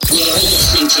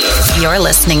You're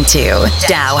listening to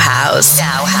Dao House.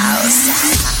 Dao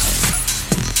House.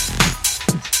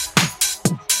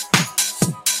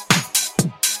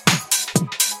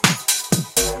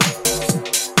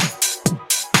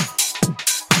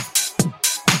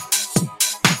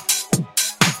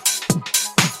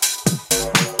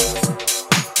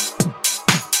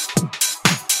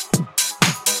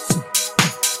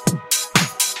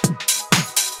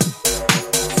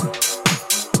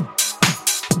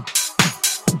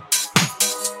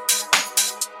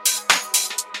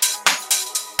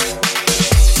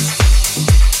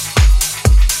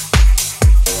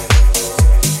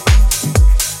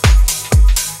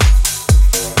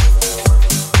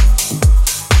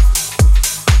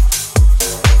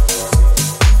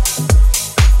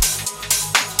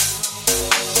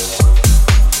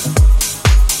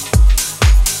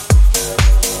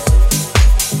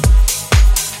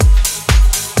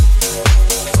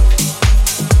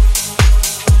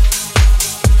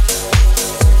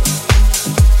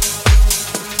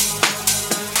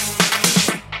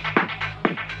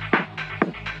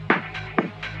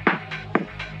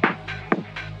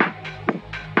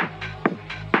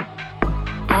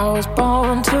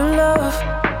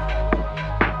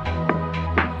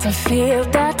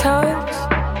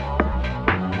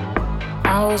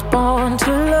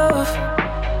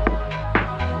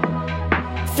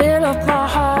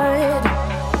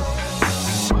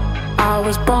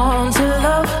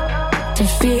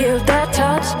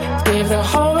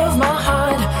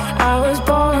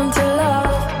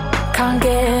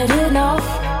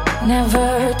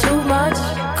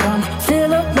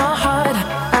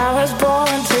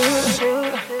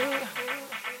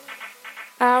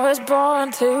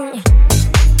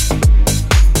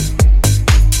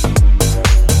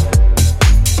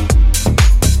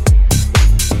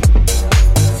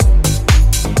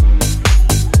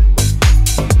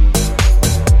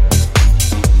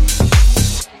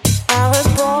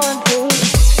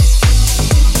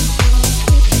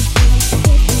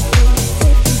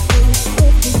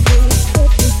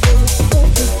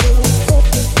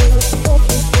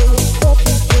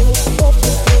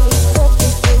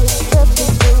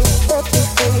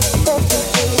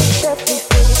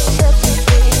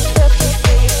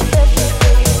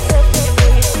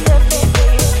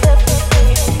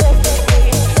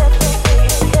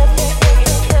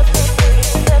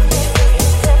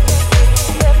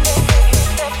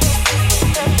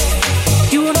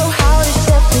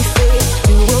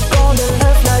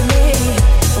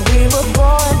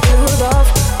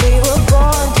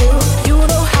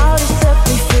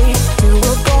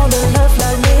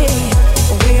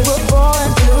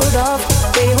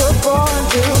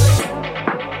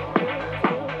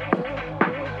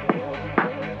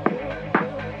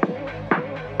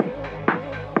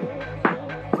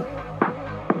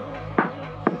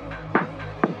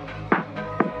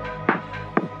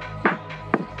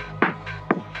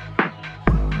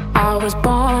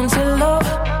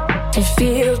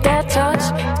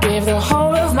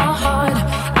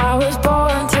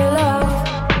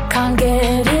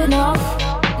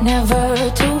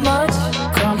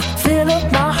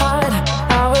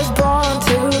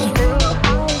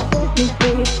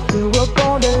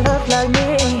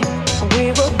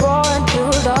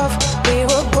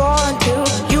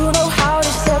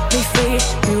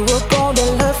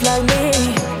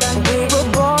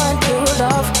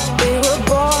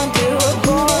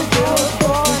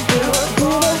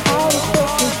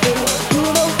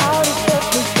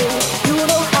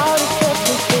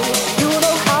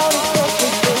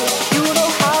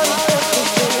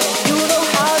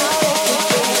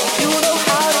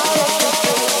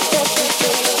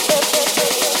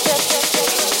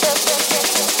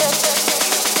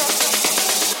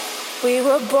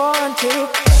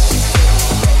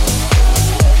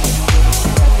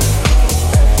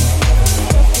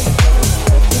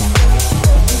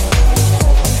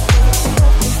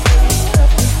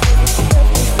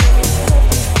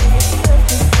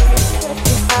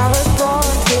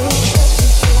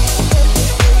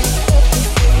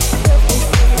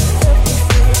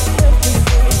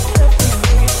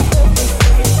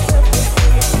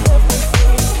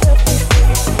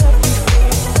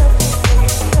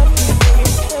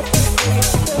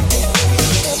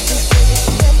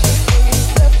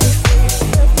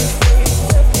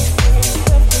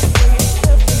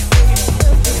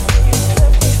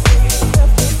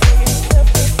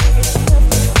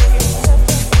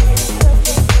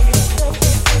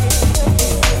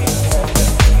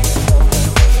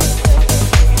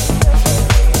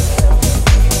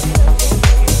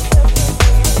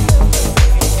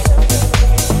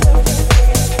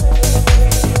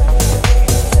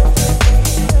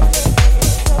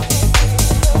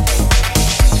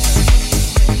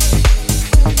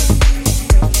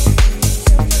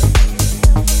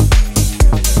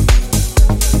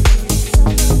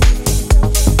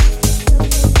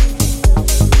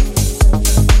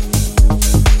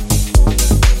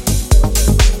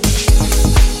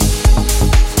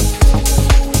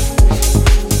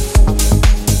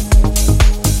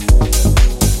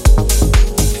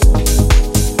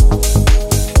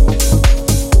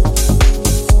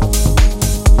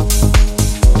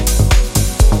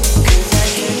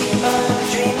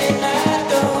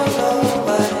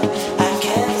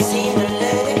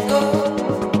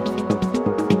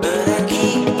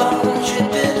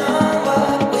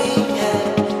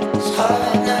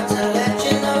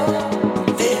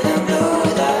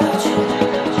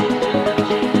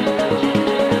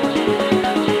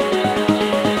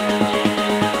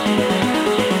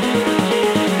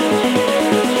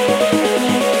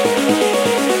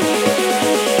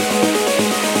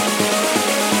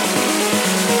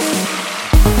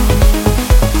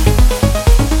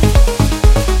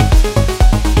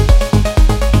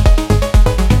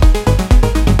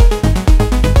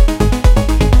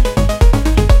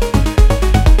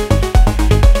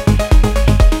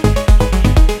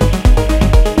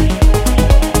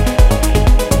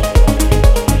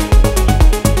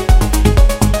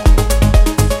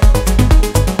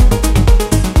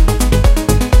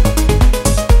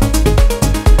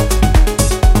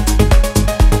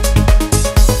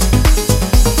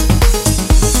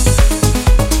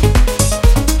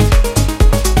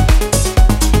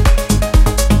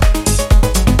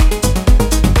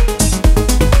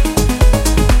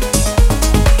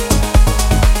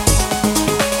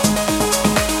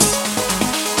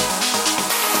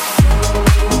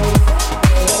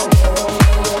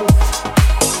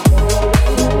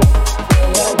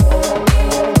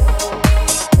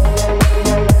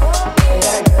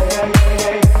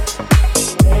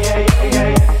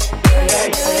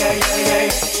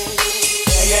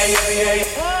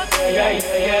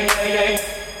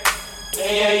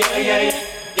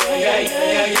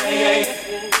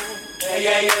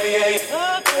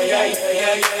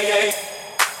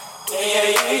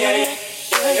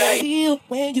 Feel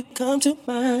when you come to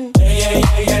mind.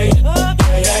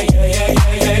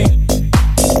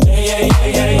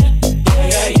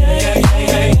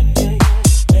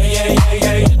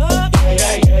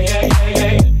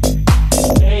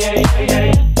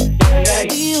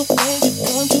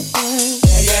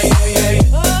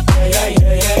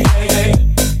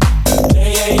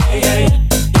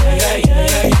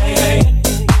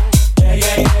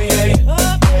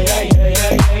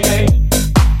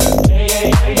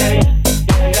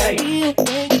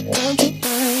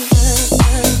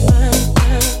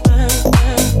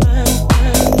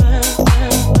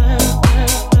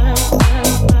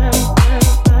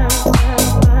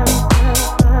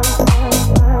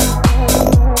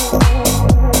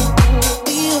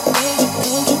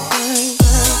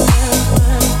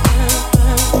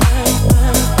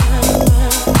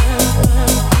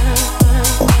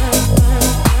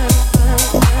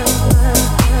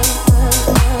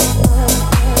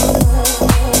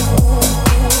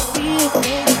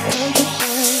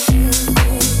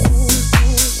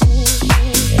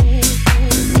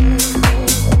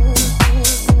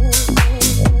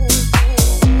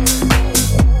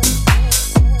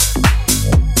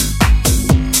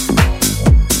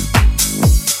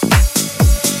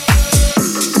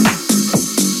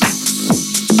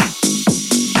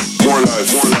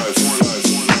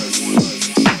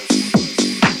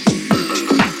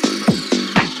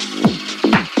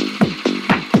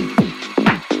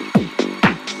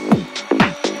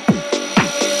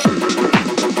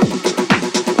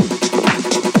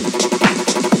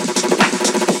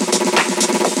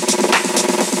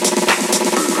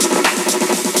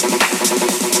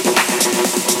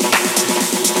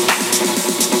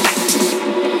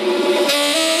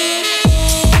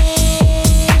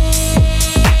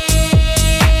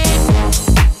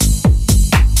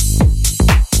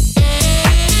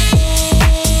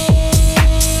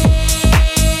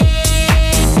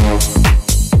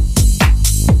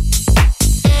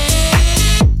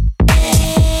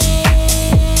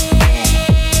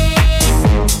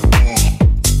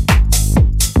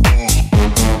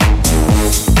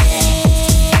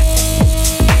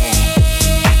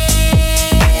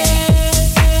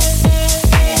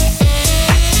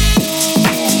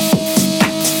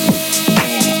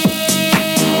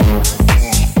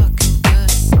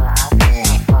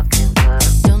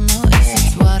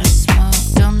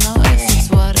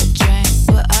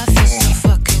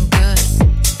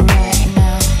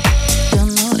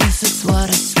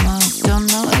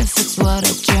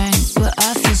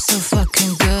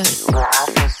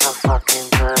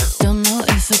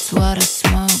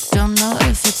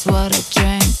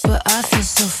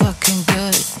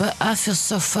 feel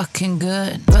so fucking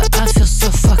good, but I feel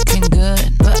so fucking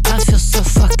good, but I feel so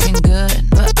fucking good,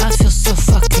 but I feel so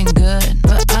fucking good,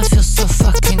 but I feel so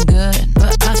fucking good,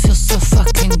 but I feel so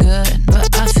fucking good,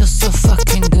 but I feel so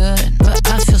fucking good, but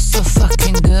I feel so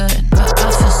fucking good, but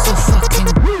I feel so fucking,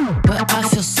 but I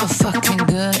feel so fucking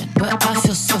good, but I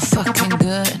feel so fucking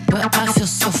good, but I feel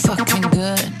so fucking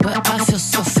good, but I feel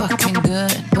so fucking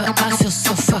good, but I feel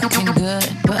so fucking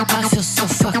good, but I feel so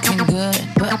fucking good,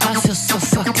 but I feel so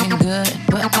fucking good,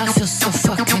 but I feel so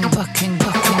fucking fucking fucking fucking fucking fucking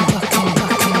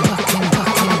fucking fucking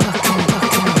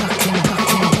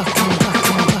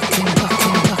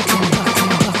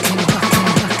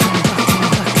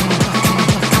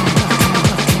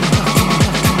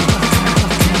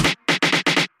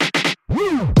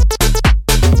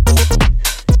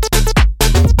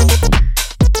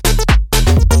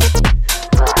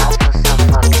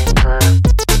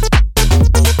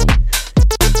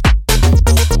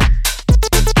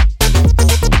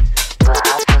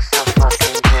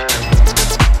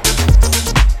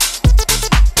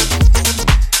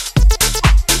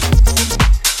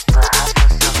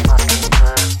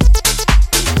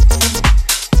fucking fucking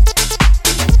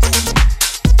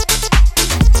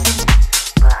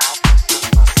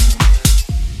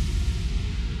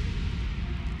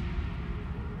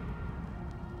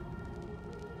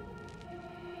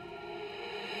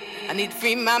I need to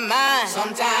free my mind.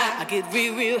 Sometimes I get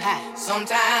real, real high.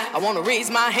 Sometimes I wanna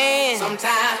raise my hand.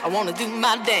 Sometimes I wanna do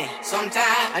my dance.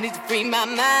 Sometimes I need to free my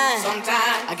mind.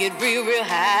 Sometimes I get real, real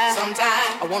high.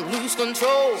 Sometimes I wanna lose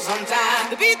control.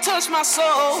 Sometimes the beat touch my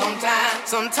soul. Sometimes,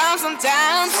 sometimes.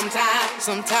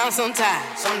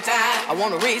 Sometimes I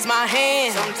wanna raise my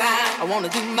hand. Sometimes I wanna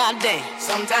do my dance.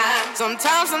 Sometimes.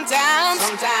 Sometimes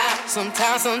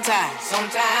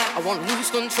I wanna lose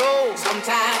control.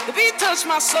 Sometimes the beat touch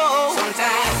my soul.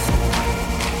 Sometimes.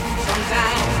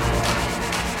 Sometimes.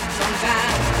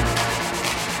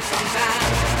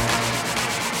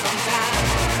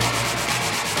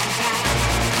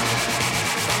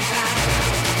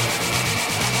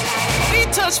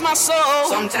 touch my soul.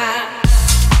 Sometimes.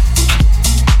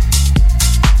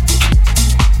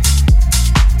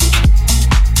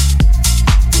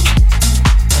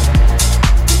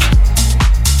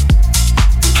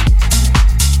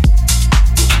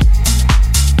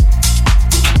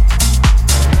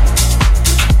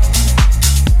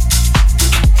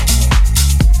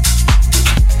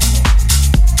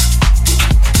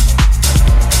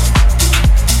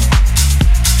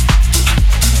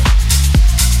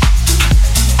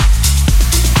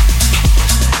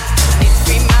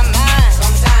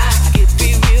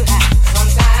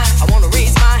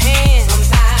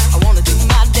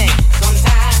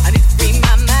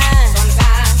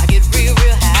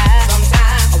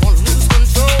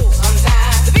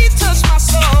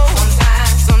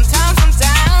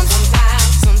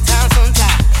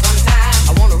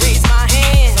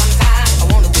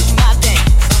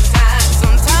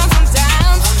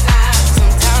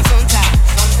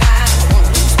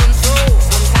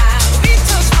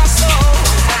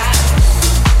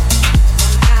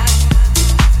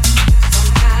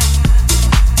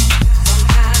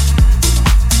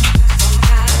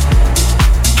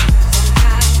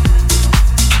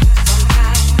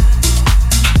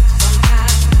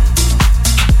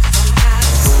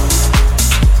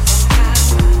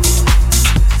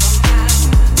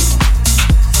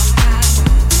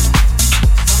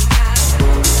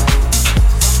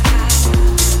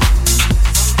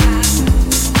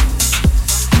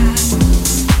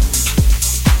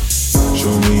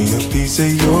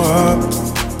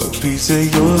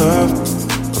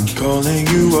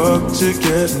 To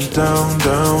getting down,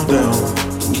 down, down.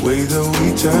 The way that we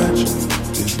touch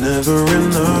is never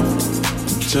enough.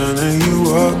 I'm turning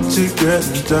you up to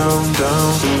getting down, down.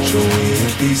 Show me a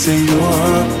piece of your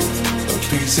heart, a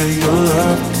piece of your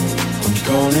love. I'm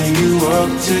calling you up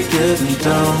to getting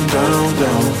down, down,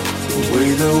 down. The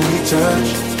way that we touch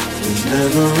is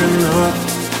never enough.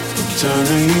 I'm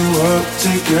turning you up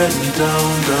to getting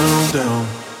down, down, down.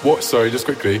 What? Sorry, just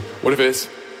quickly. What if it's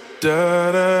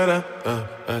da da da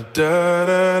da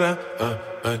da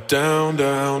da down,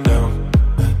 down, down.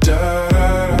 Da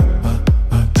da da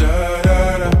da da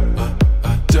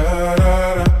da da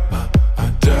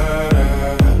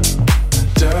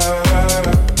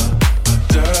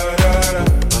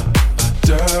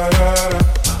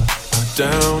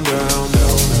down, down,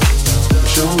 down.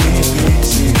 Show me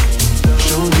easy,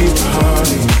 show me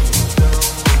party.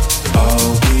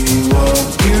 I'll be what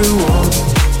you want,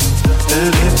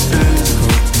 and it's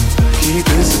physical. Keep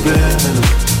it subliminal.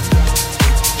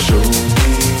 Show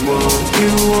me what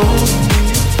you want.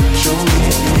 Show me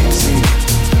easy,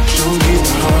 show me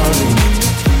party.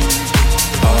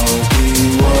 I'll be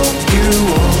what you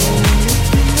want,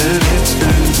 and it's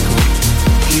physical.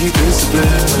 Keep it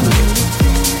subliminal.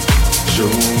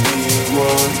 Show me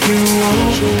what you want.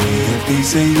 Show me a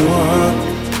piece of your heart,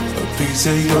 a piece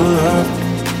of your love.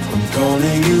 I'm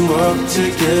calling you up to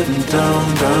getting down,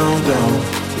 down, down.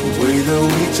 The way that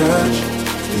we touch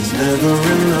is never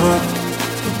enough.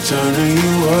 I'm turning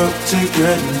you up to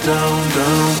getting down,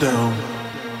 down, down.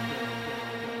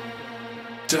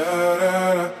 Da da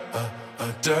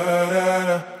da da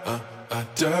da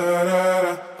da da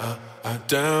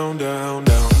down, down, down,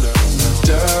 down.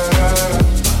 Da da da.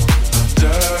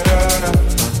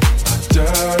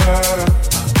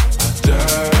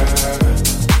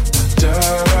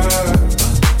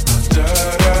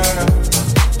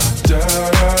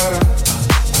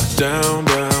 Down,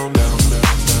 down, down, down.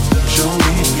 Show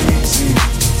me easy,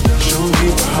 show me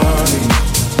party.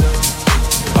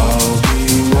 I'll be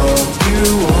what you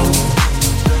want,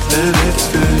 and it's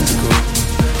physical.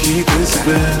 Keep it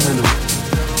subliminal.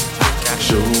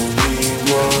 Show me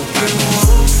what you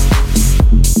want.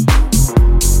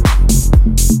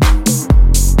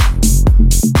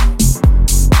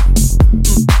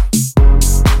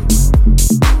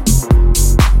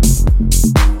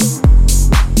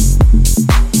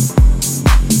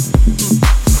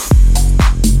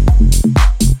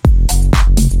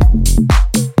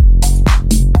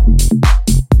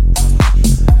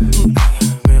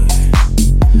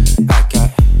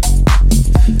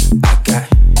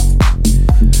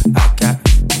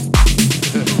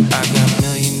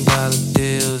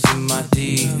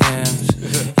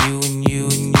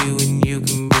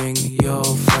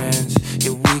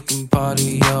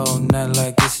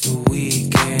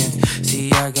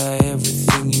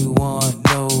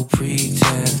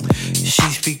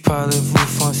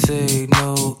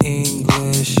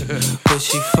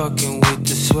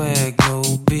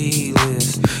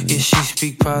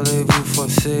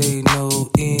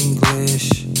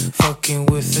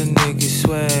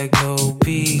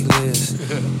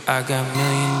 I got $1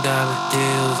 million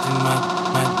deals in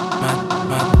my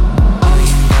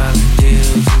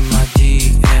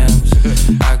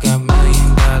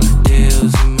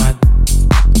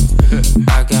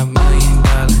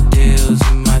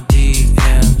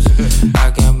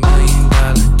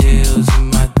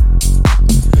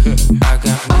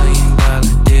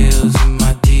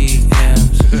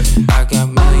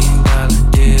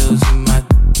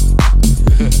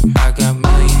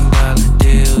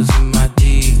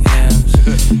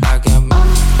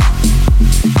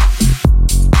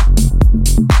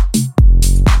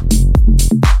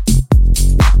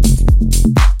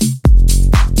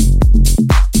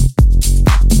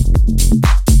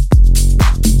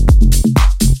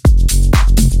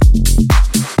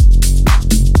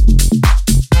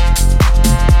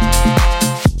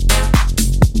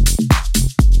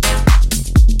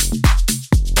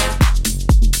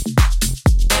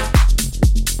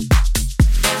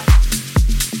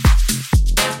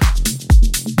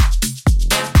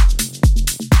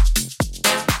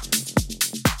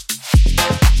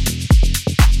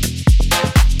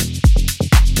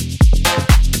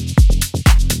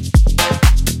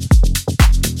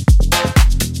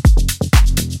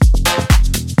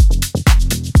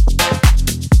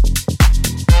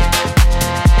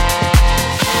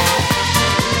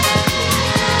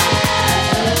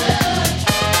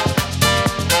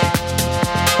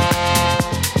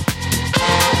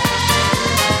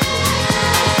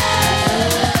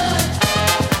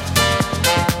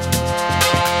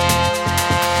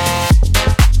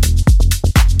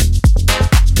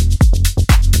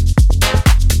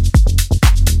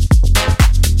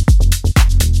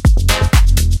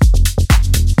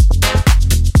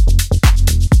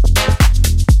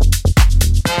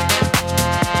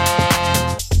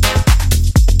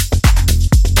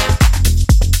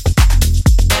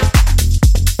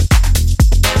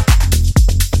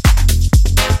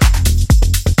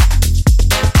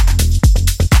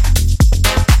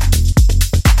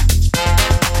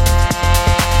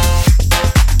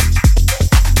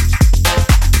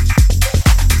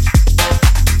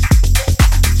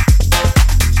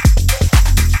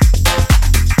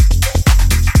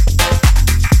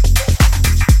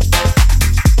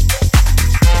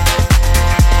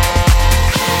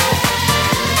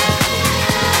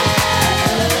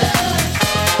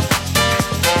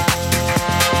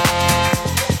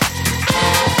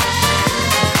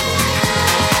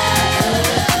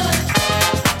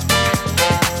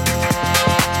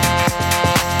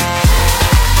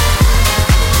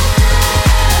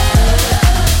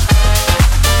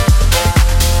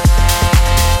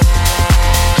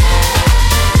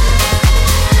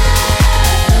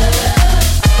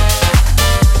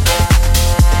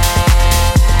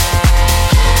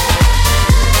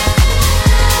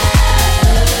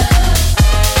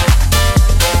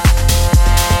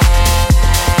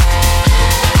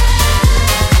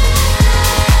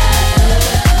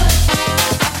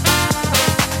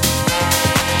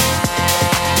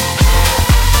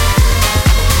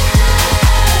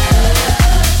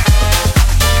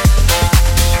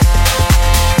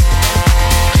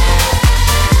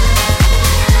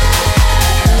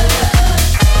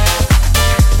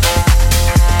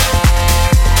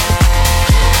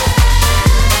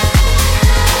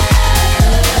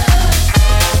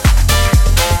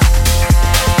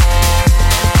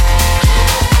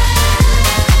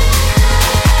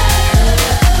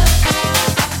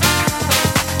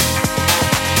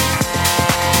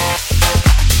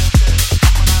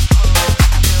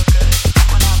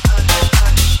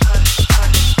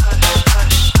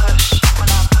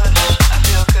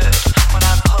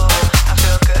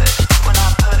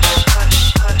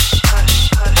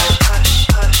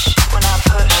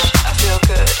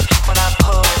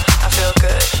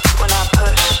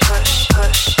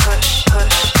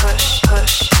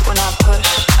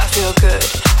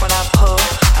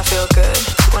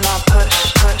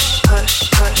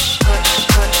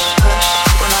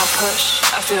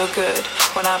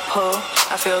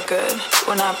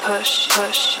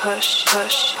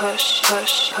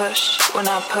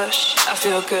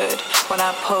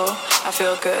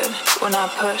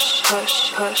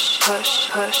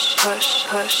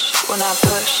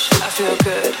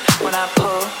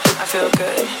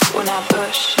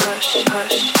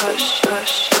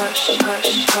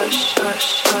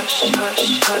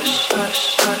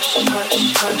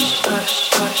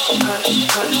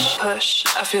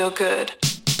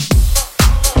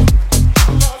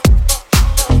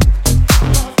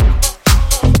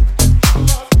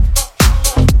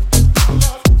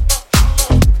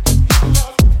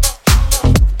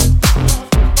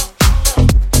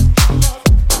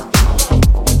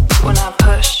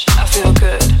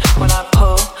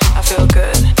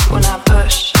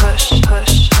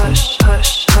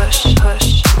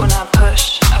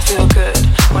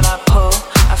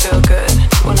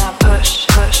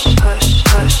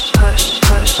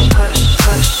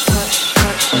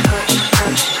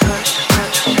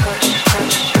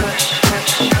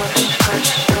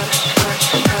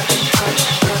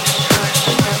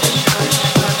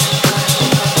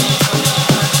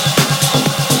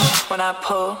when I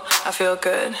pull, I feel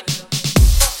good.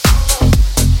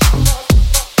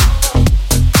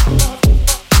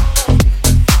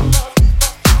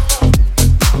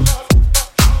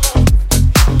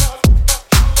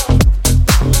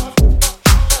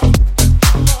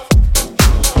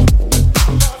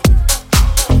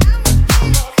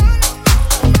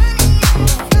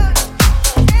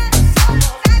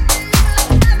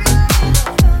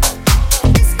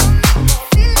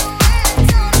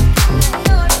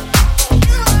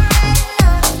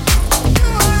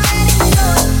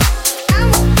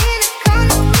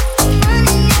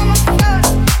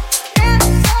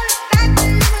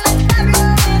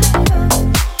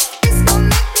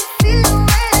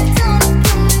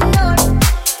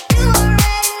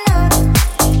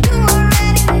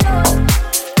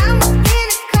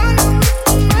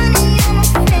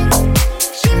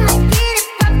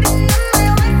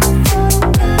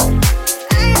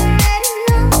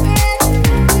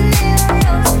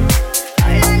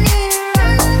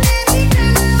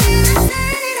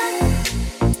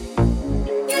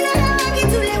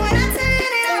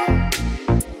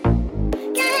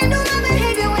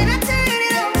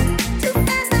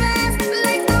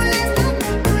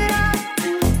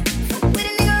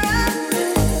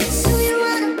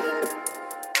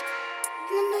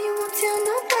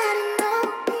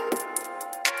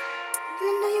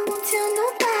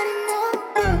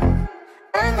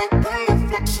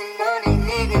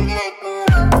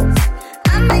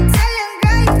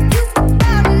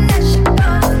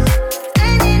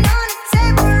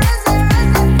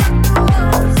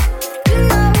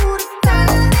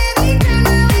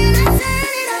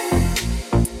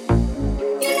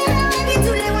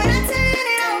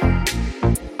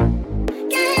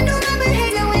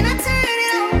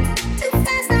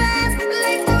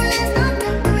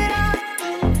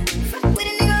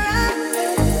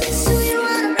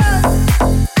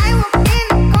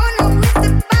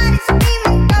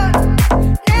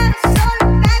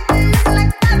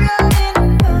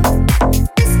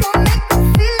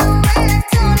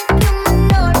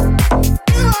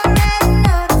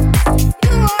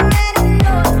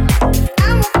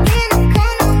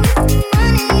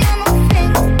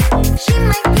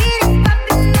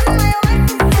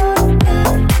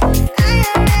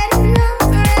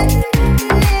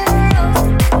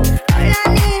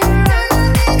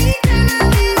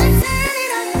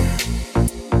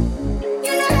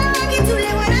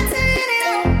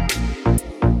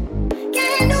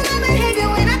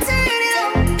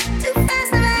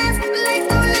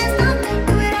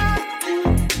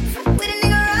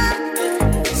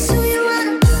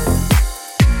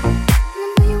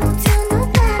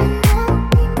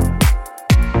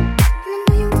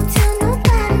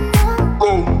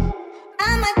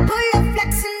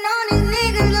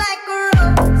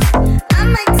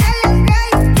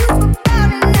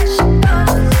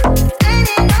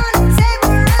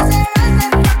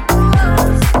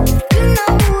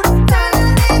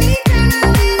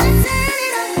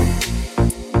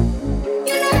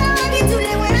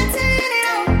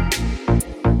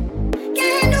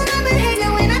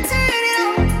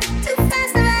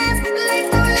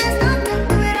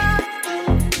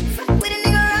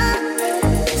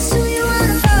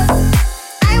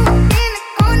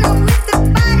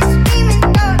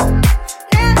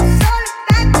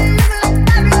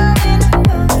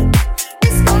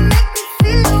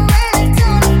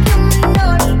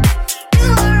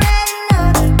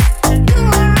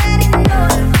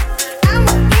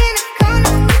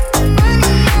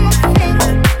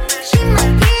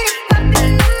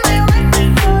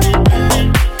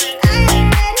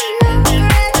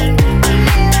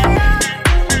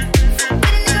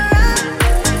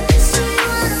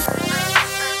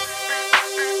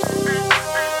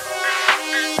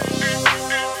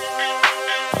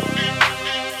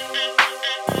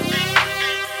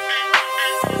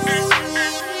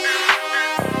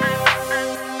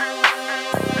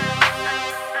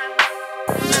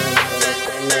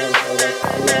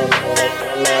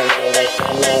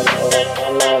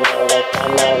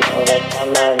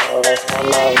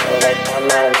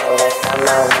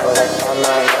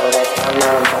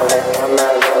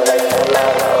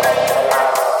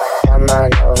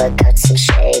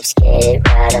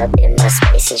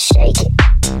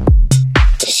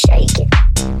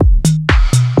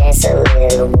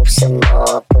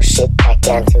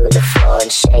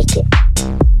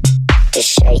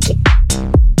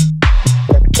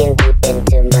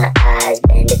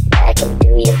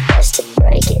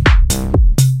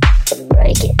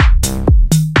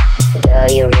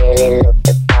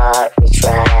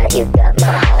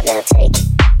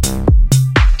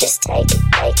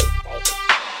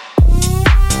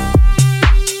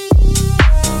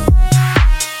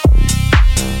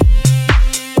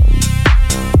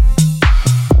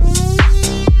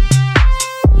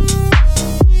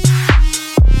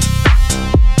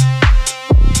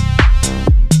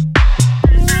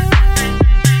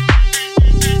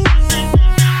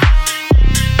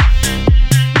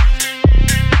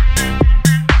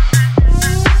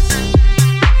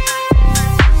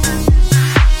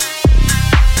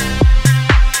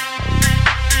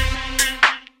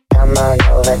 Come on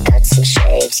over, cut some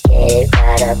shapes, get it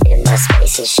right up in my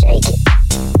space and shake it.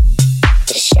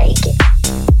 Just shake it.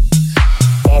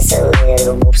 Dance a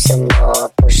little, move some more,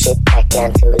 push it back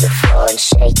down to the floor and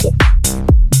shake it.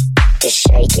 Just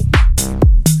shake it.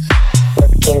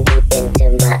 Looking deep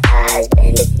into my eyes,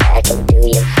 bend it back and do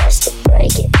your best to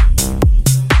break it.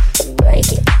 To break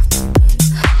it.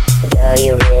 Girl,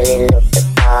 you really look the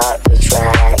part, reach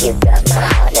right out, you got my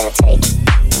heart, now take it.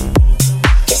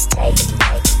 Just take it,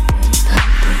 take it.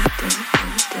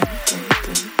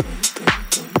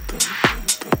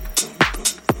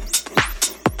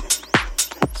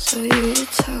 So you're a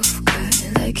tough guy,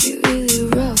 like you really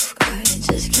rough guy.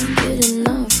 Just can't get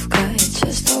enough guy,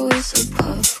 just always a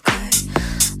puff guy.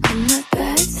 I'm that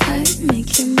bad type,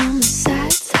 make your mama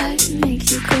sad type,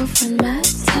 make your girlfriend mad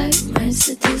type, might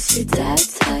seduce your dad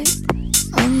type.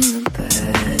 I'm the bad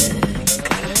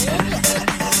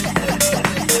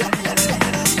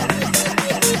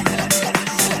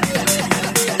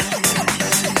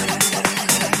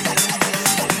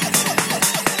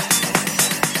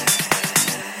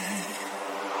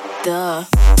Duh.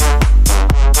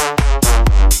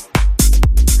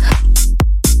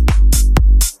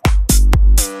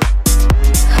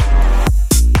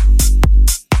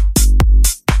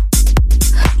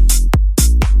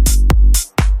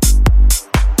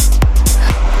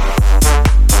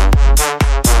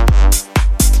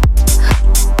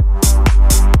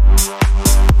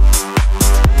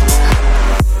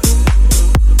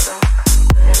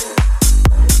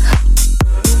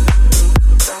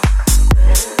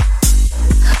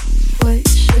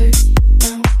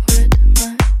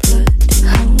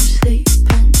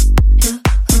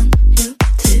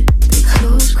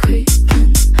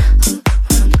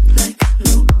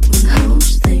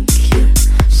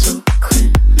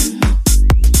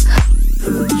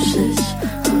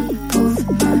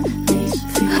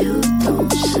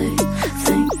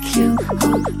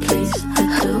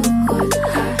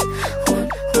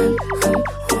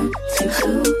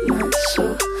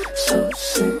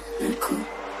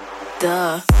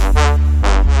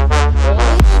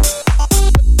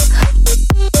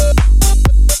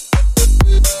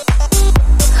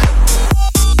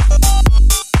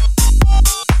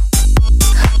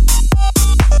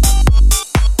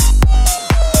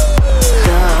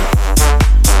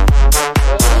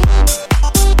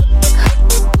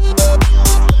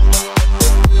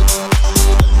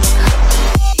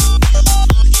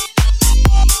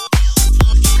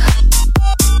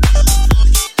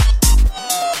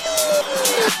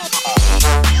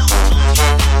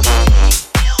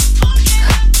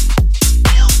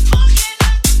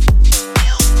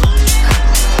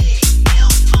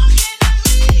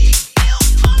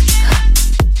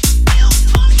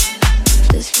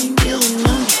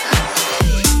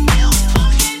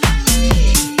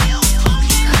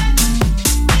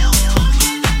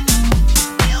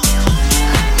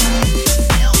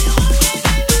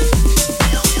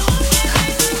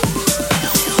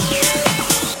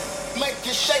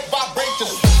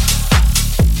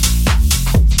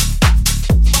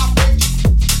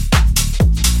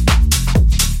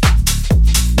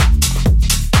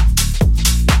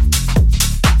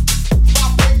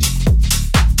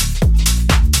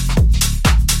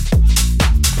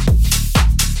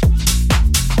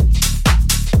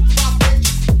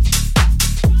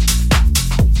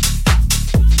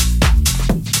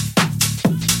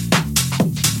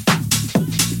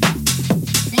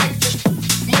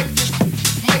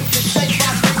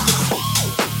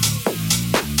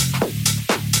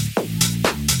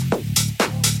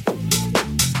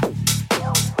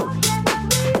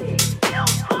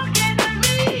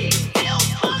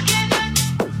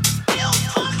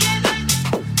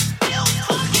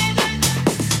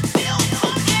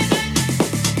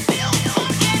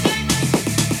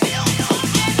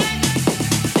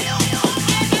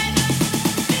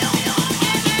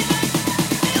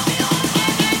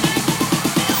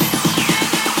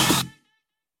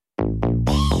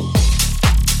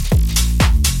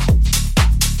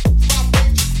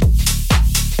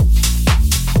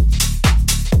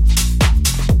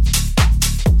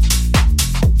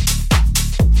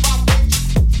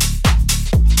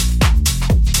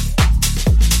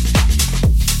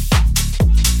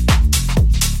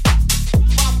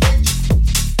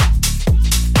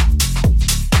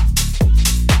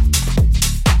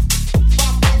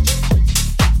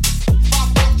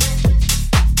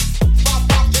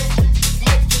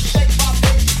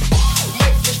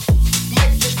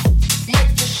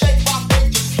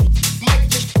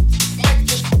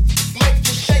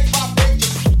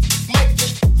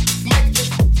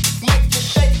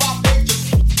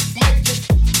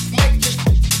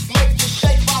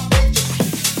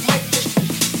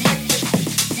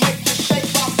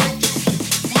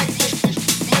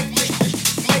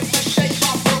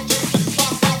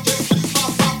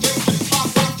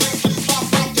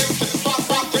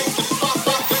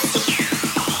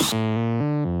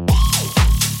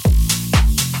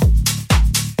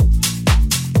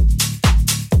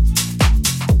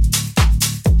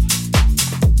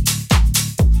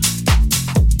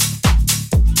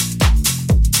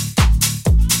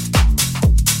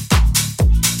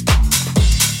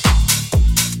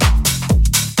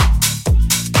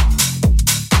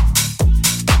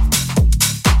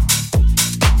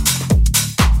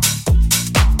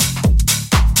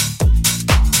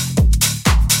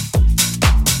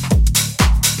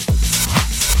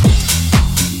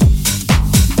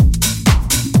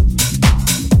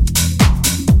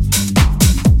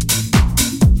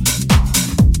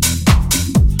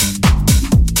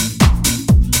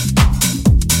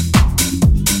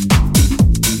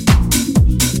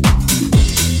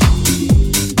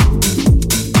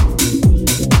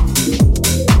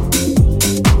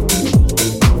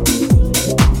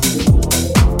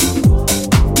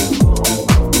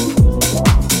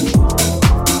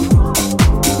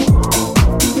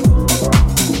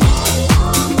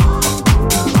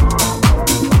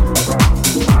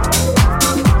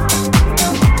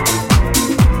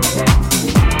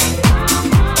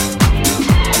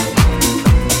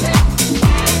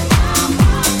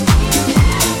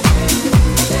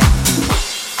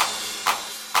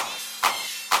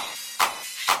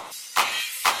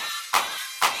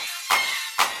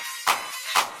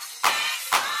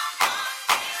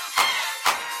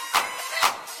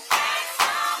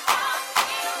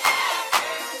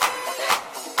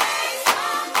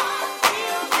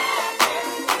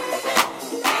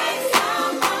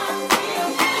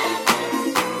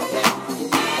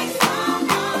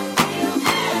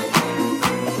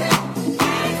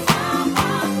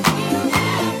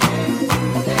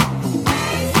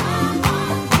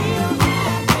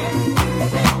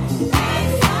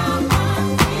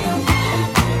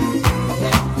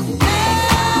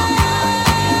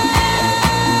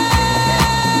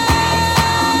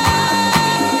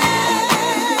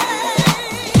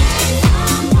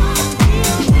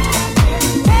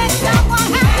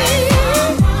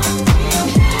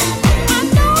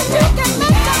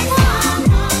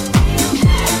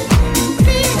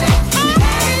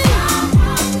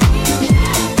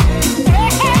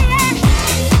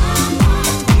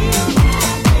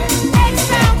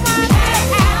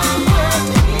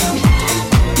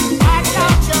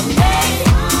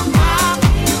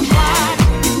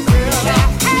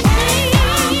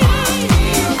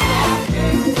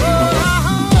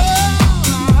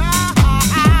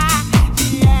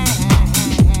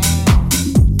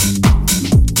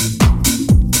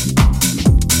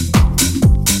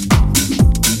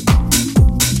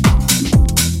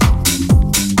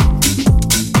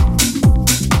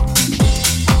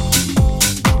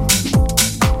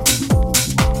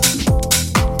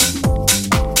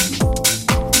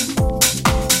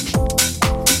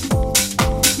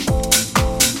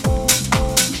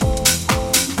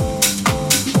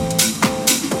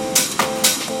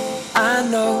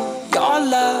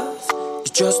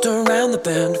 just around the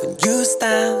bend when you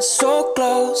stand so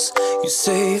close. You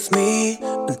save me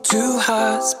and two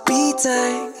hearts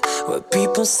beating. Where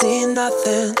people see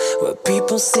nothing, where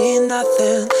people see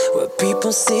nothing, where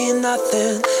people see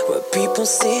nothing, where people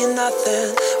see nothing,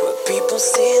 where people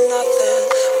see nothing,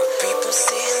 where people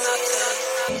see nothing,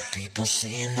 where people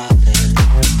see nothing,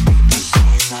 people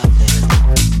see nothing,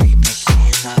 people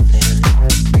see nothing,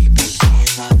 people see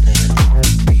nothing,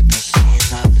 people see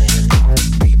nothing,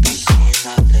 people see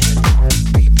nothing,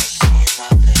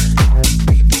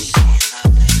 people see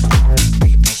nothing, people see nothing,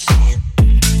 people see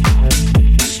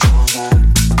stronger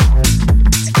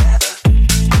together,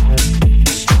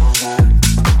 stronger,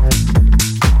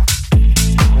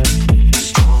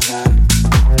 stronger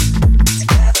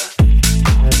together,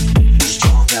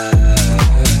 stronger,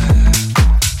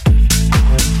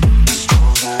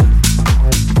 stronger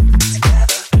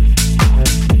together,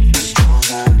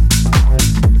 stronger,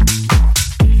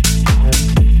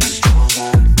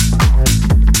 stronger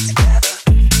together.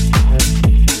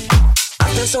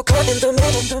 I've been so caught in the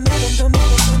middle, the middle, the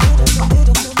middle, the middle, the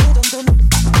middle, the middle, the middle.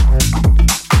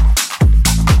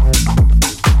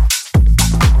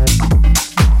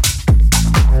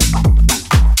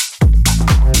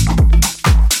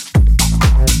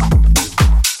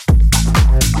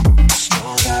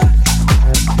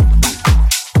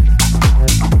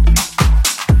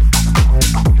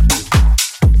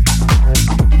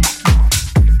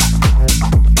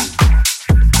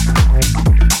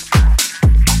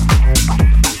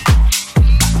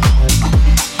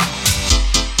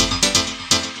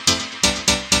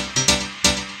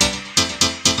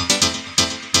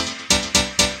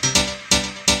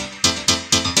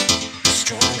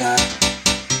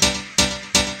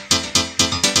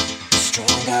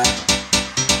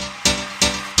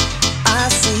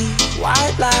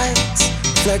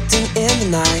 Reflecting in the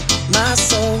night, my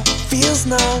soul feels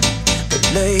numb. But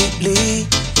lately,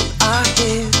 when I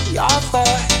hear your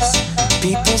voice,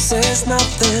 people says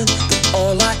nothing, but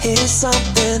all I hear is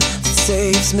something that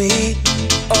saves me.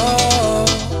 Oh,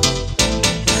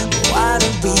 why do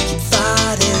we keep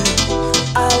fighting?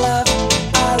 I love,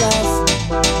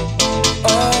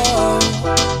 oh,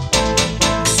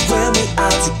 'cause when we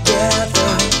are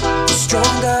together, we're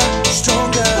stronger,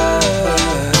 stronger.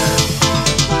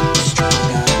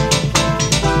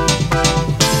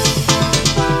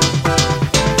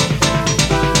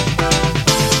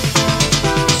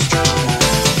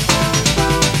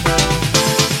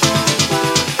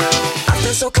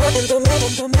 So caught in the middle,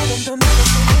 the middle, the middle,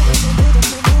 the middle, the middle,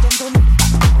 the middle, the middle.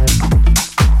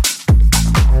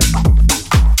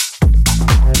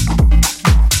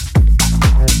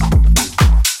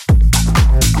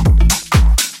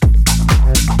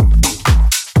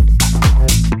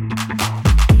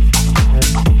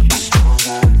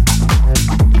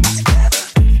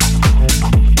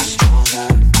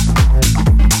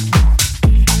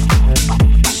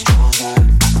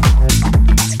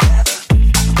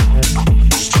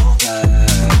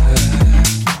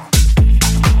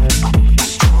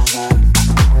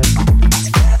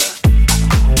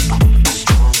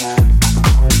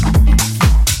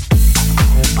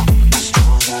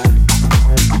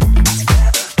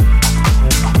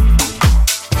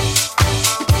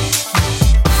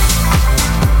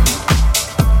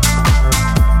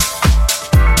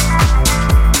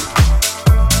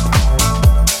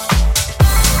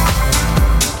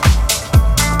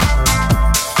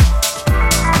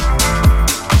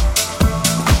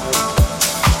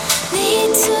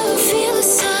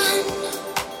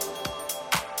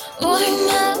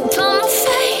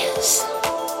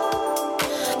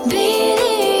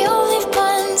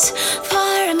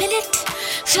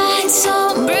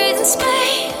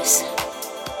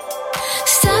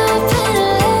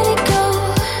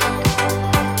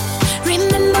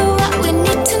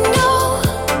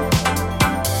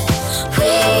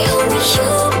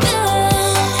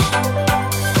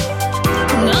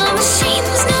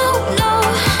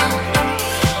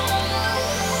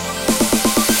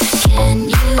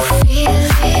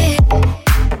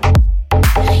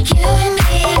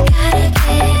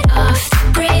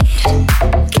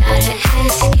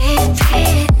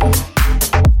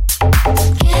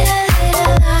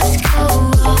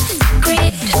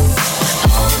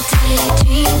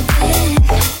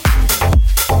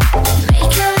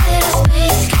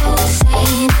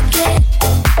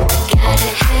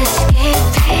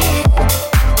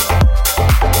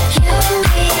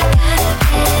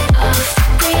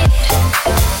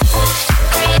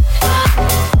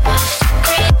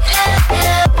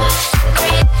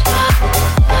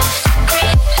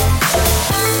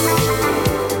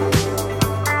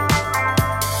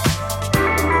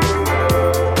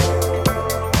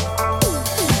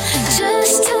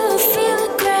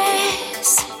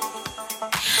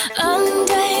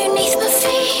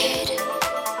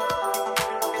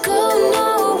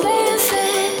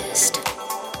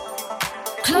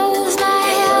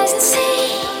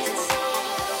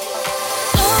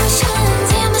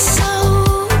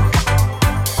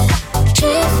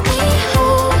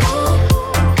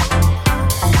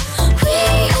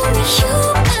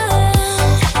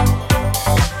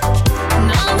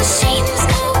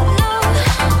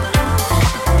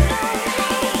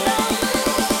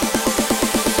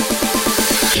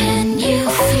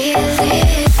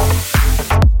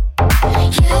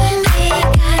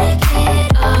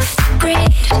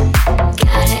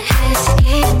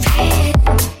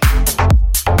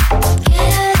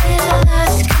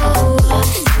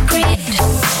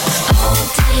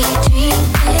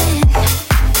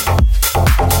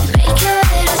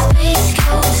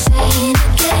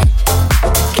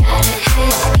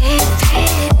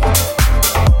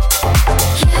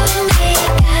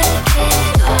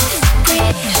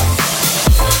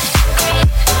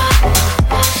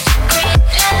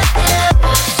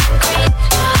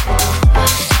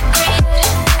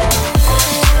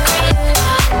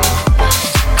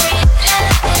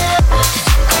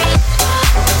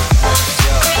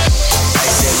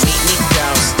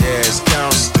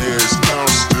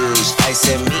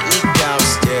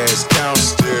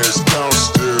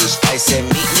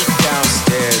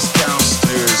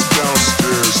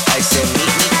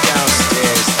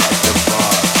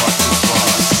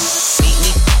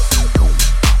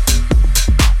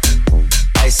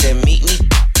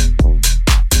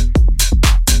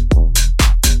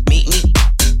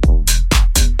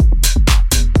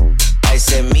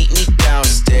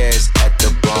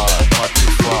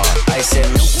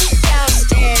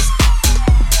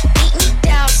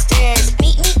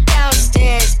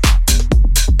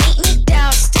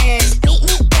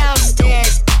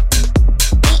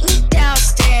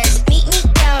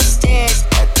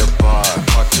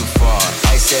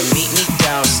 said meet me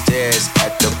downstairs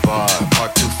at the bar.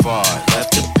 Parked too far,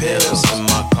 left the pills in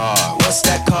my car. What's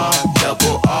that car?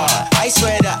 Double R. I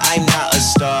swear that I'm not a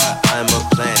star, I'm a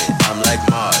planet, I'm like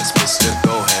Mars. Mr.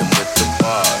 Gohan with the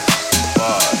bars,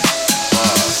 bars,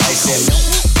 bars. I said meet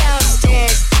me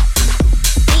downstairs.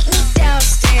 Meet me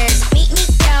downstairs. Meet me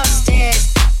downstairs.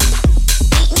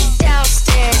 Meet me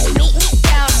downstairs. Meet me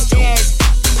downstairs.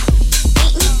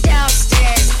 Meet me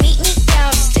downstairs. Meet me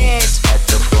downstairs. At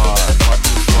the bar, parked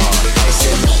too far. I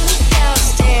said meet me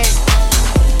downstairs.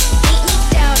 Meet me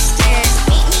downstairs.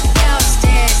 Meet me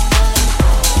downstairs. Meet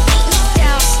me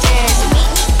downstairs.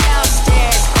 Meet me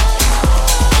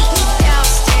downstairs. Meet me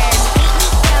downstairs. Meet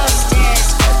me downstairs.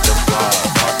 At the bar,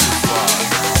 parked too far.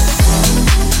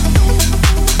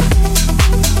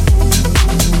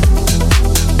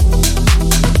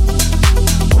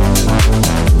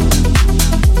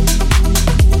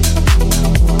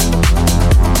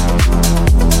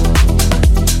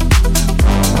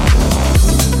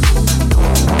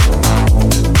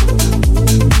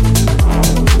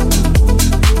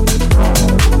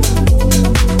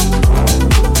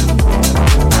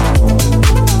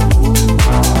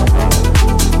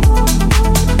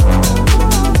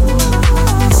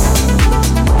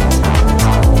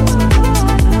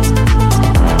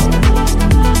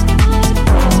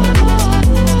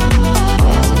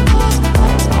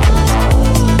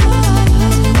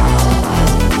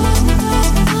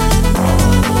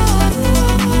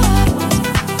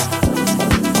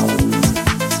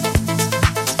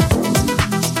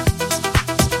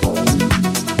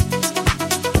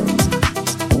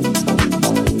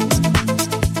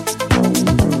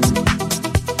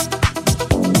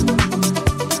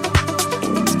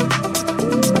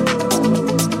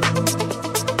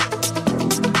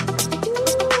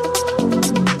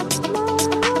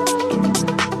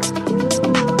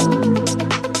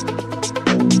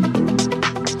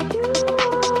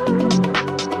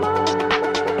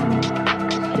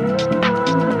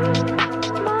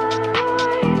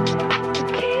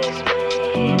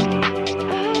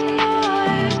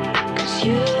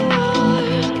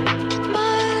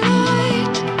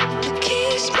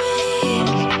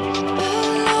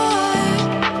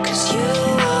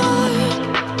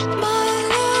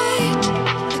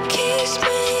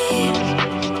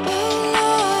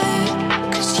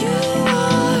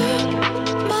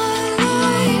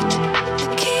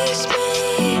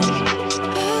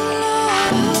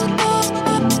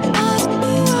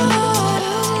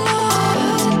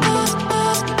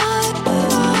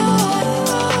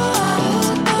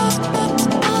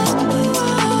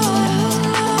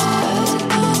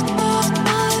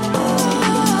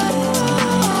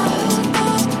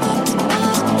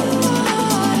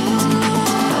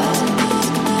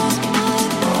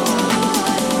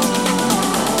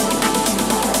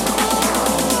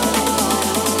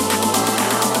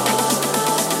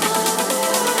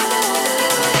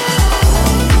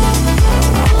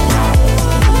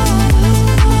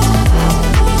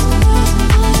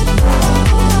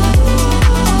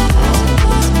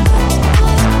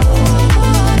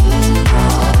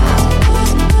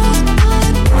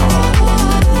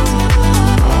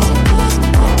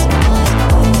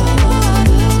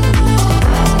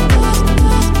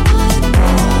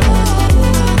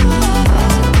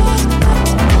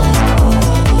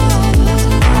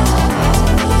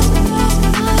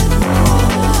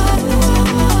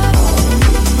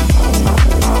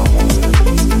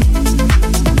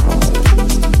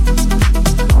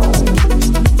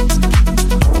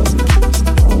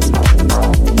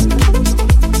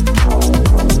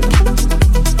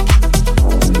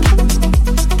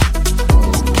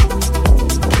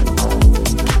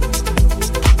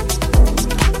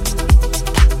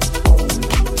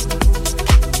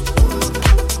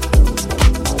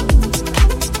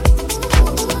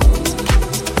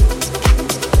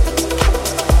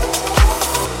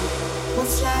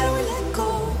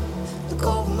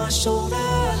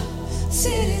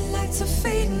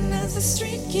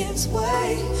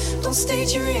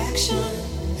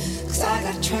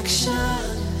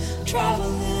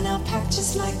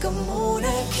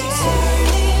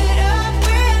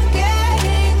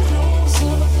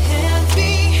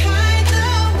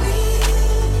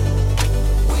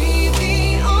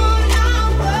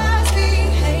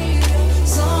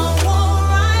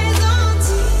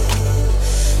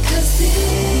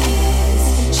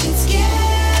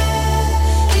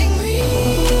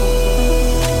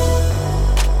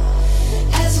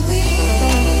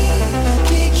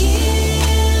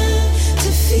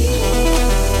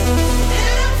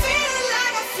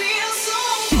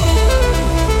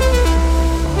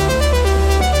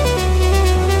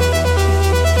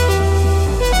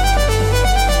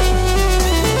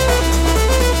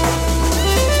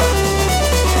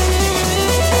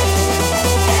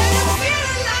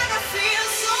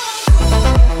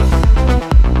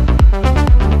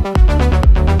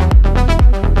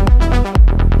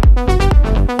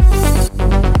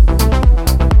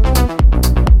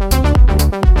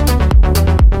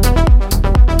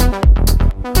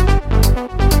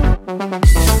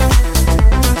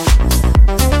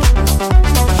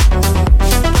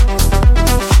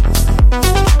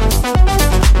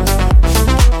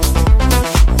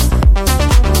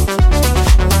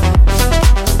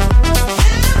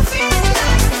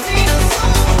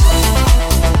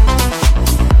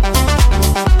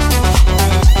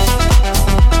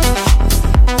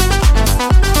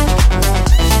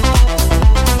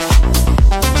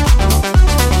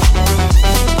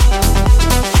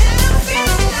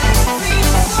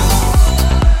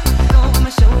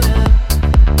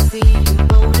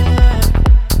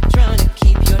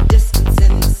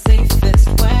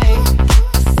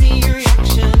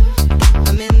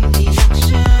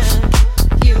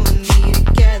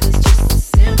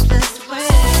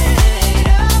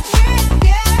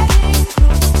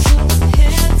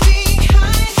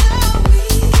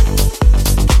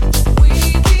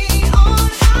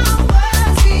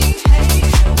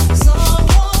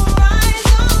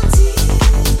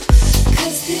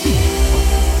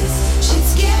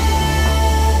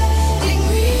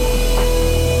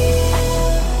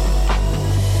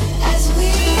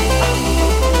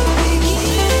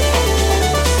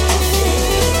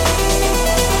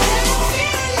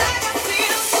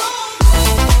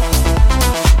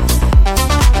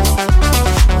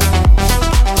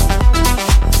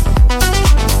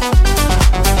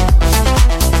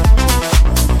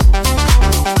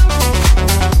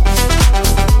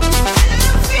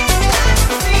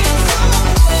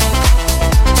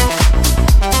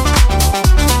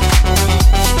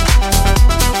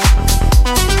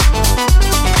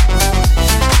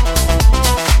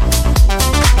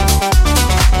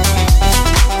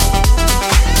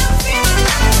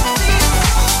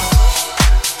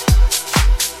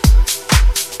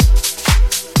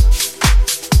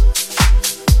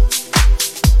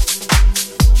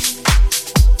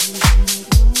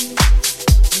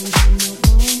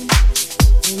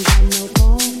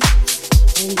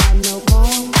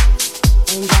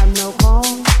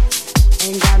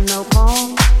 no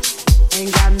comb,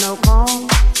 ain't got no comb,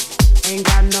 ain't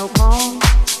got no comb,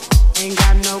 ain't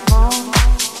got no comb,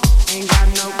 ain't got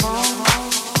no comb,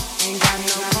 ain't got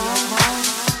no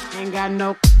comb, ain't got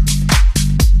no.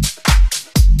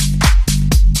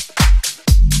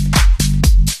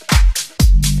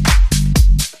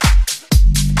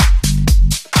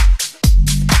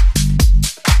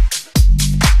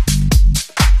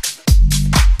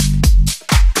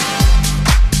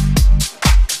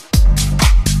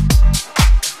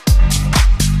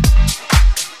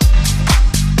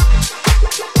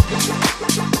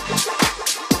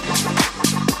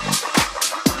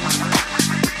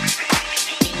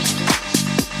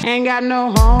 Ain't got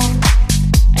no home,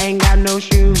 ain't got no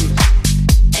shoes,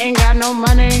 ain't got no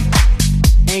money,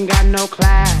 ain't got no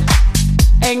class,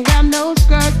 ain't got no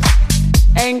skirts,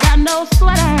 ain't got no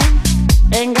sweater,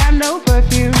 ain't got no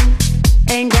perfume,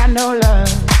 ain't got no love,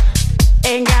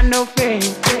 ain't got no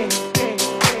faith.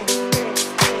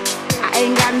 I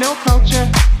ain't got no culture,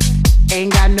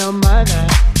 ain't got no mother,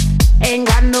 ain't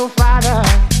got no father,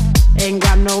 ain't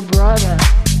got no brother,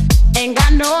 ain't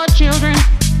got no children.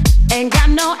 Ain't got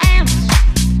no aunts,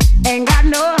 ain't got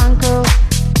no uncle,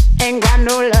 ain't got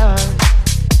no love,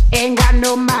 ain't got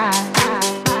no mind.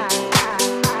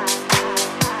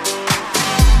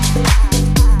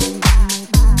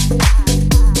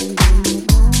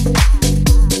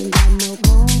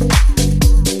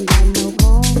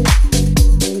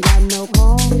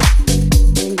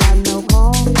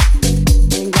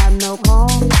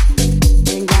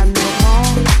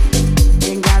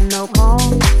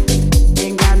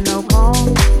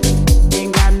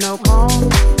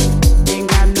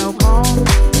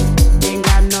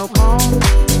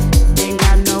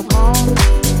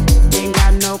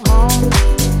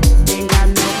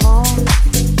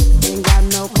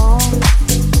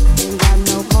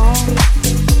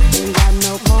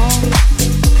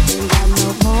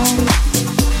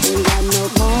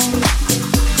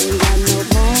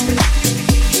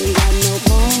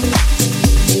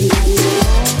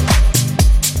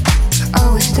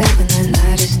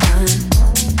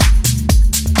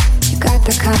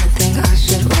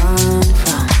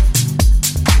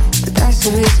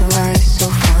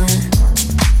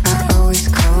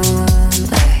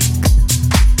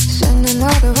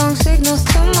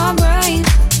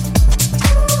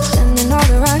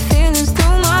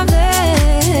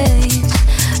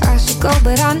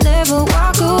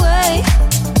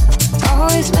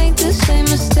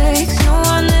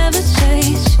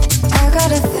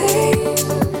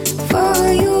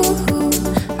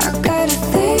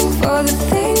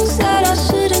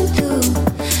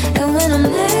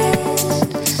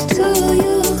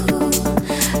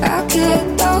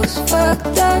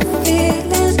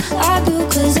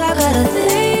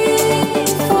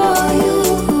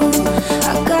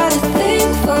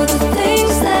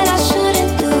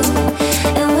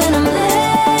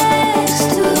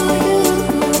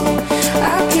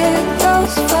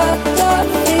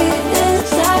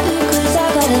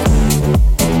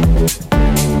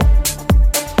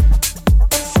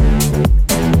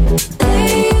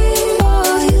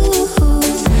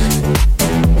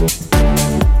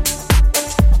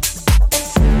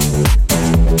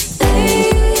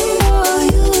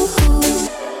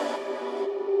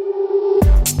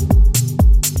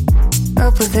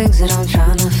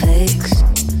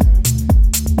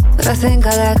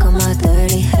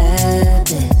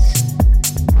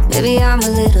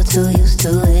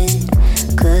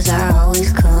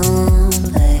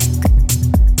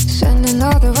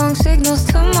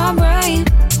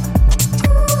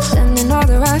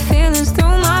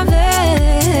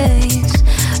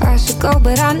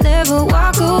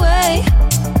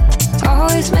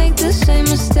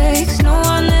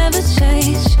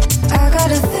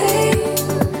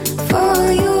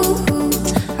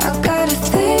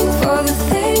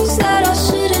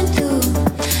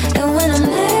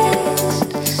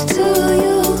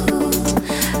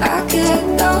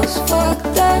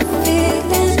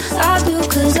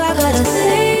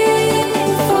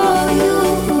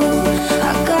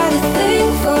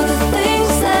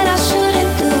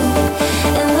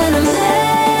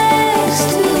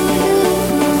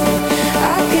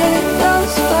 I get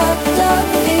those fucked up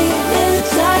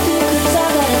feelings I do.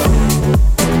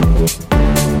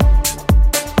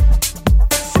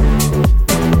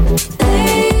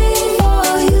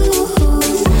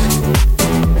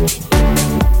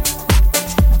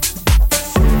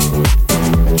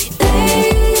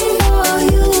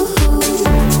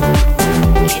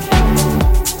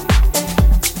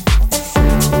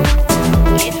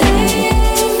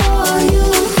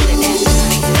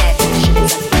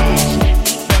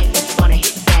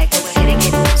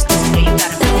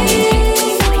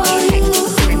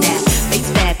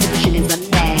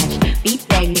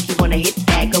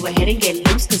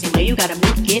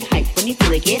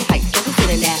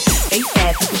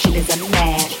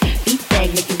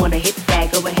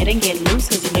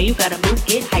 move,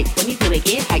 get hype. When you feel it,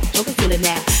 get hype. Don't conceal it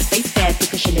now. Bass fast,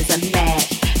 percussion is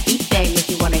unmatched. Beat bang if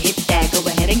you wanna hit that. Go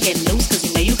ahead and get loose, cause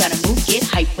you know you gotta move, get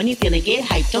hype. When you feel it, get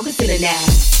hype. Don't conceal it now.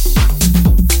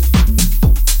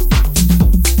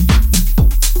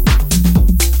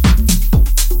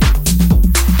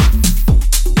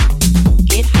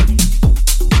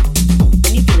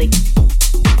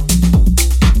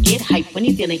 When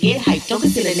you feel it, get hype, don't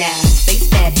conceal it now. Bass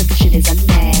bad, but the shit is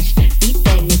unmatched. Beat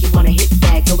bang, if you wanna hit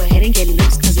that, go ahead and get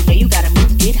loose, cause you know you gotta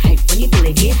move, get hype. When you feel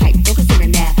it, get hype, don't conceal it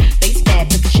now. Bass bad,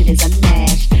 but the shit is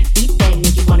unmatched. Beat bang,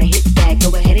 if you wanna hit that,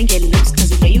 go ahead and get loose,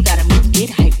 cause you know you gotta move, get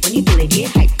hype. When you feel it, get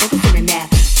hype, don't conceal it now.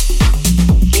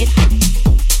 Get hype.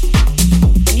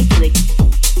 When you feel it,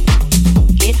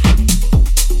 get hype.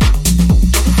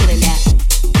 Don't conceal it now.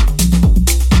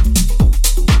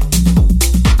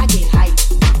 I get hype.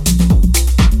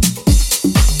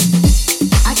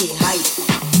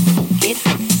 Get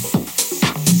hype.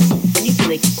 When you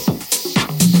feel it,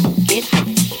 get hype.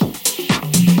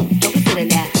 Don't consider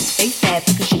that. Bass bad,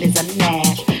 percussion is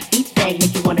unmatched. Beat bang,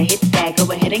 make you wanna hit that. Go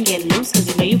ahead and get loose, cause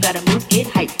you know you gotta move, get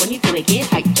hype. When you feel it, get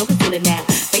hype. Don't consider that.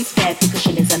 Bass bad,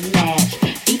 percussion is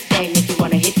unmatched. Beat bang, make you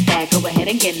wanna hit that. Go ahead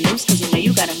and get loose, cause you know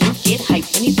you gotta move, get hype.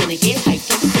 When you feel it, get hype.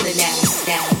 Don't consider that.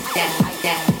 Down, down,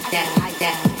 down, down, down,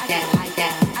 down, down,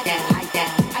 down, down, down,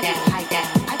 down.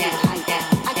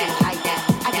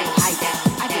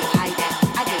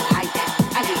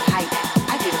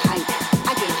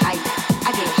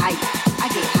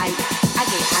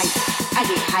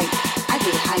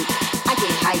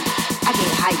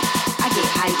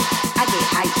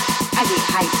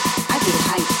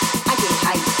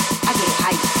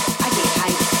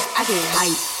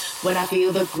 When I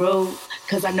feel the groove,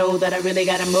 cause I know that I really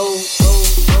gotta move.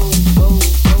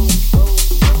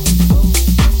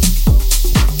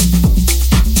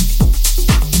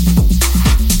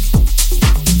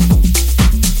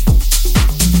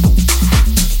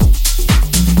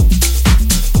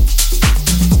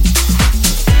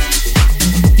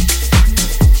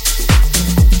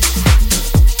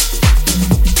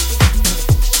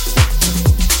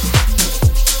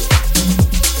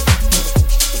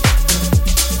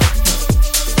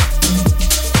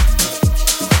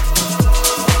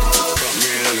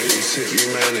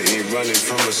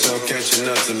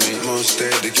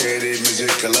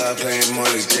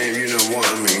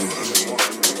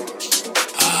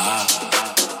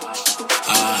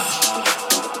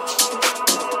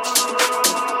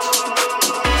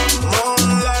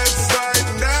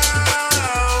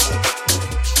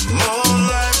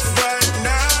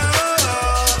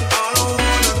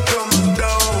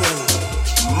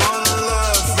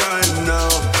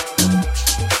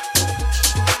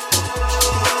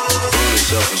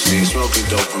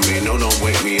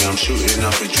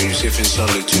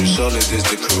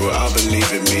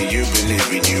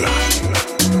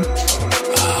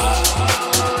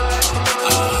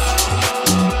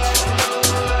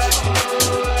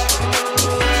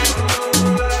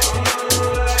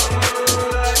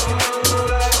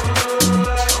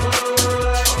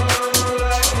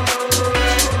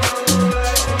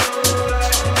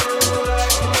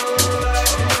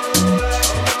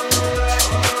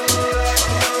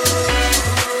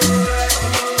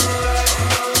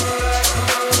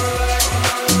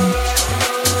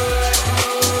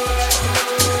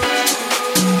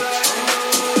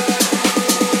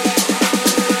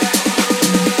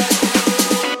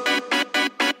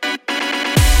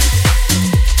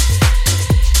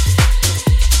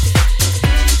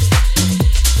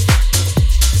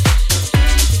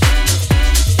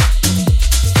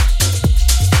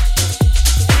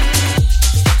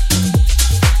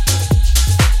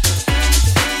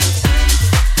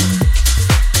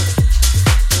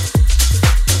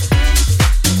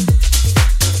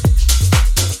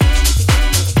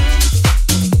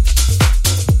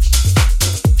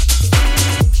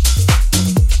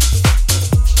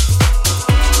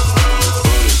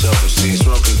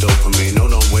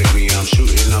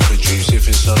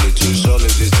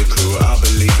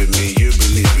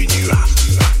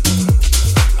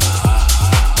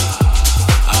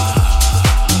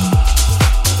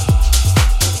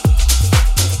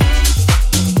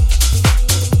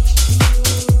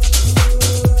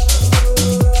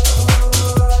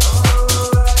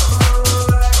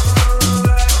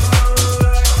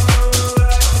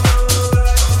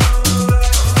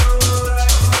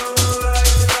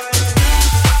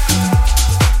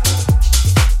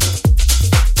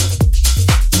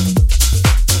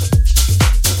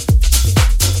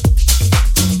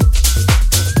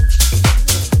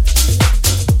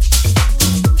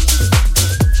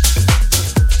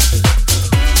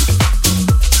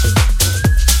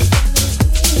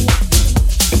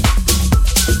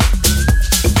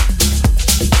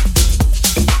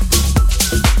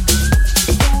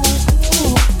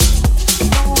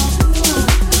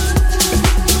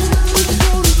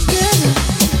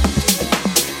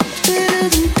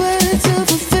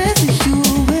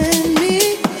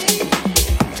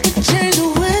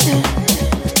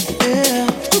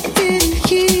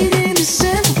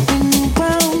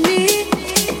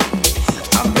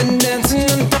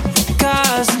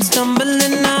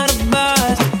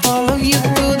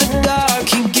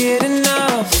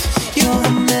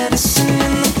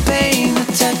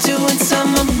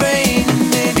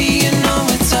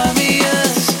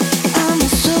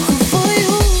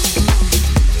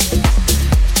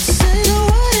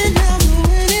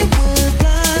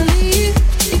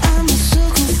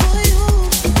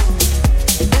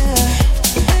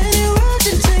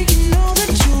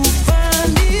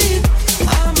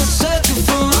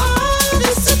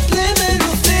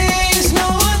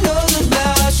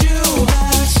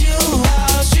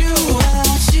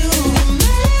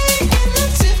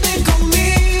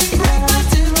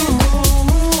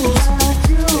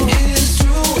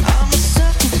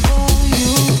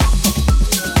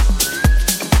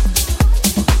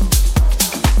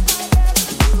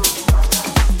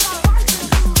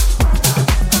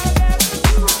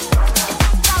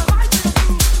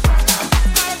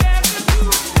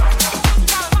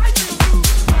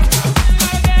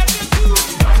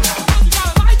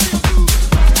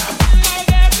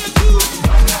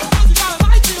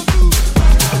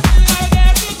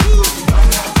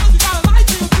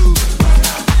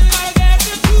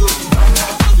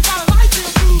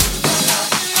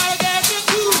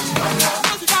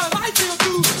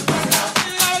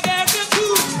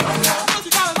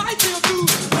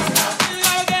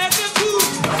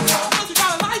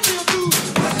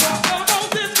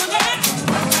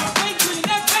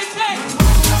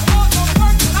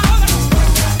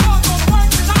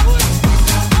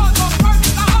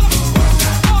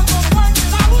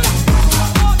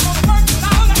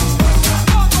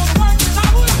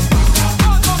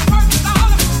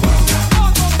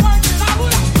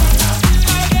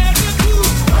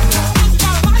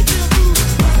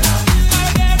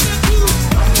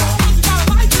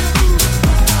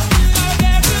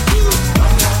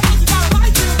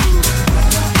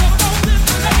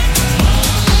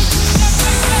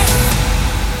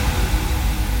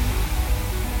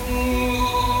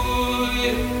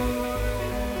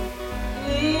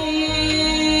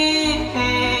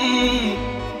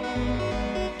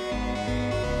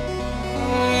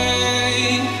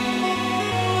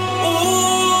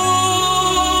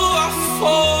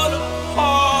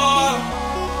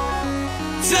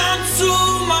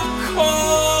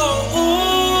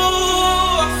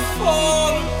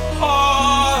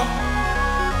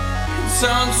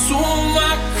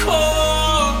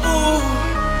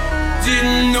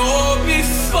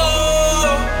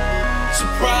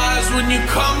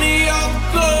 caught me off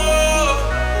guard.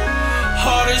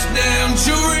 Hardest damn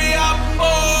jewelry I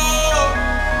bought.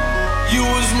 You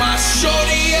was my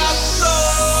shorty, I thought.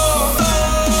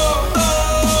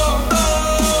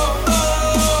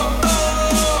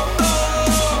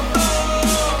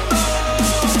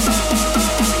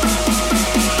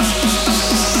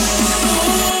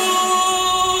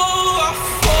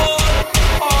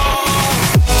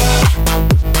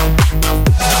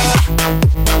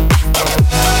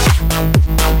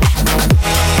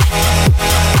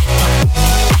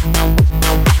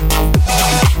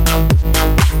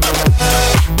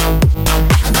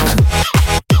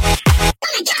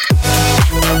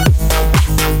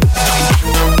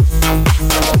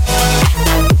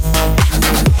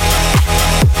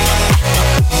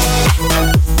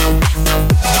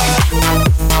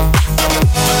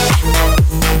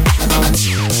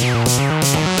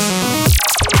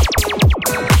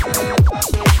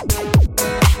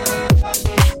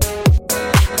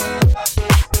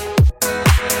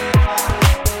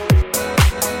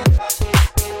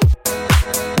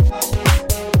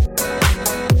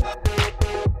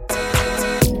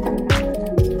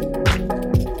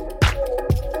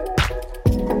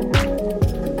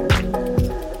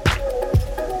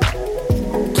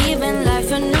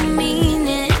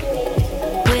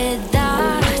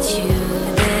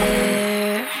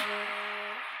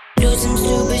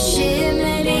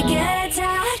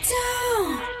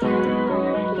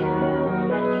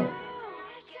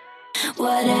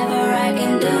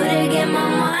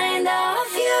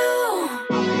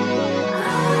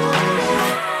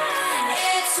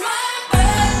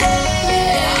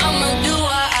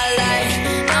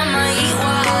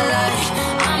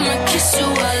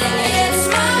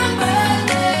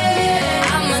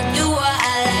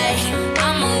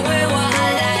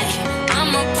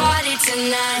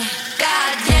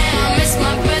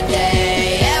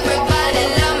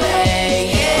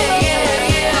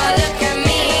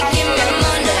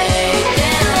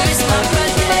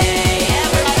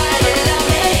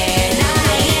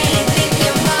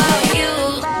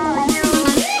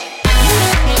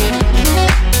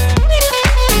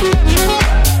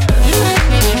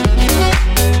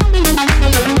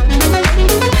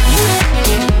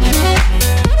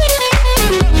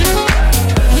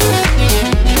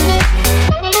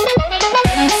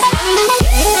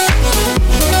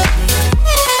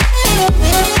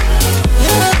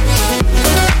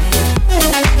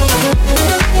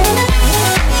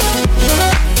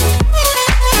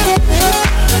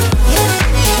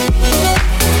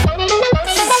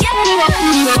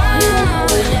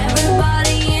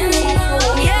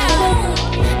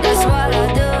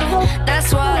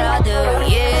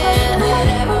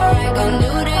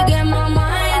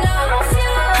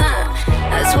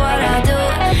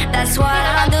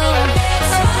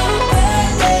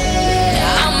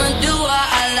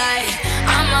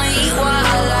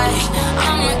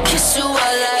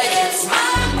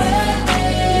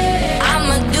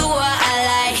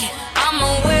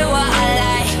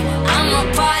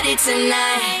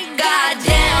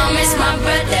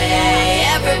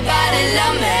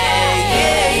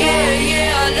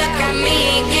 Look at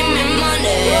me, give me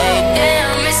money.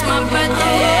 Damn, it's my birthday.